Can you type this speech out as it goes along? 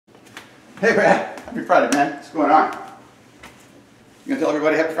Hey Brad, happy Friday, man. What's going on? You gonna tell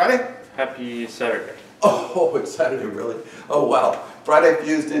everybody happy Friday? Happy Saturday. Oh, it's Saturday, really? Oh, wow. Friday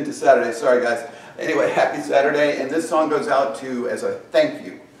fused into Saturday. Sorry, guys. Anyway, happy Saturday. And this song goes out to, as a thank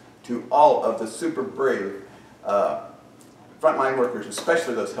you to all of the super brave frontline workers,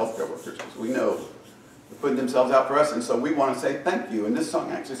 especially those healthcare workers, because we know they're putting themselves out for us, and so we want to say thank you. And this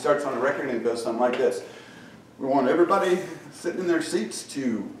song actually starts on a record and it goes something like this. We want everybody sitting in their seats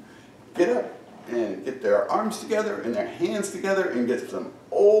to get up and get their arms together and their hands together and get some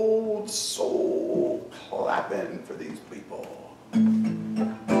old soul clapping for these people.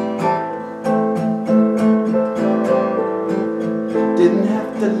 Didn't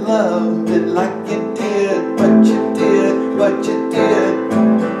have to love it like you did, but you did, but you did.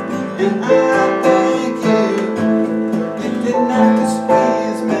 And I thank you. You didn't have to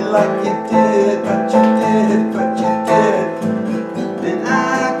squeeze me like you did, but you did, but you did. And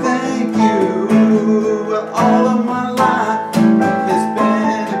I thank you. Well, all of my life has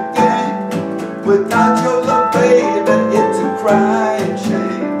been a game. Without your love, baby, it's a crying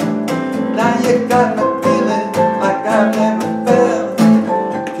shame. Now you got me feeling like I've never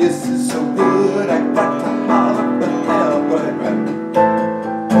felt. Kisses so good, I got to holler for help. Go ahead, Brad.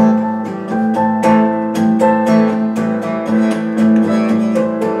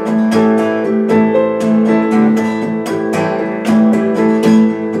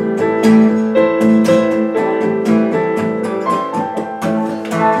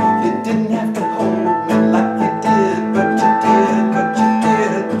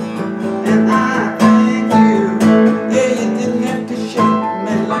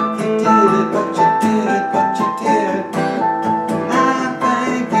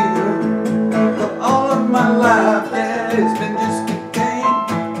 It's been just a game.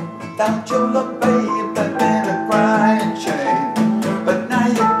 Without your love, babe, I've been a crying shame. But now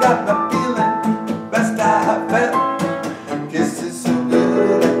you got me feeling the best I felt. Kisses so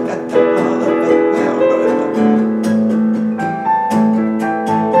good, I got to holler for help.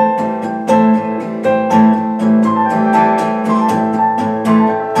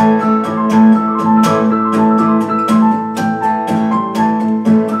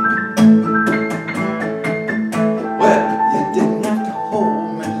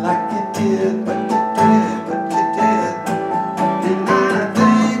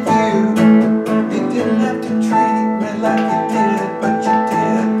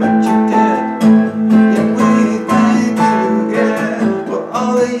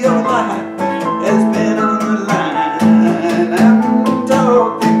 Your life has been on the line. I'm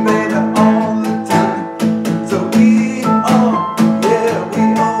talking, baby, all the time. So we all, yeah, we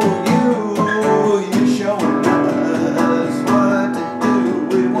owe you. You're showing us what to do.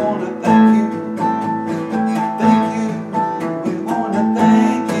 We want to thank you. Thank you. We want to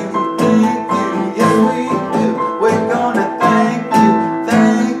thank you. Thank you. Yes, we do. We're gonna thank you.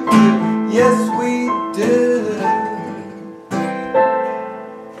 Thank you. Yes, we do.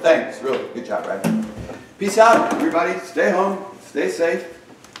 Thanks, really. Good job, Brad. Peace out, everybody. Stay home. Stay safe.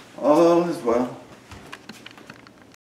 All is well.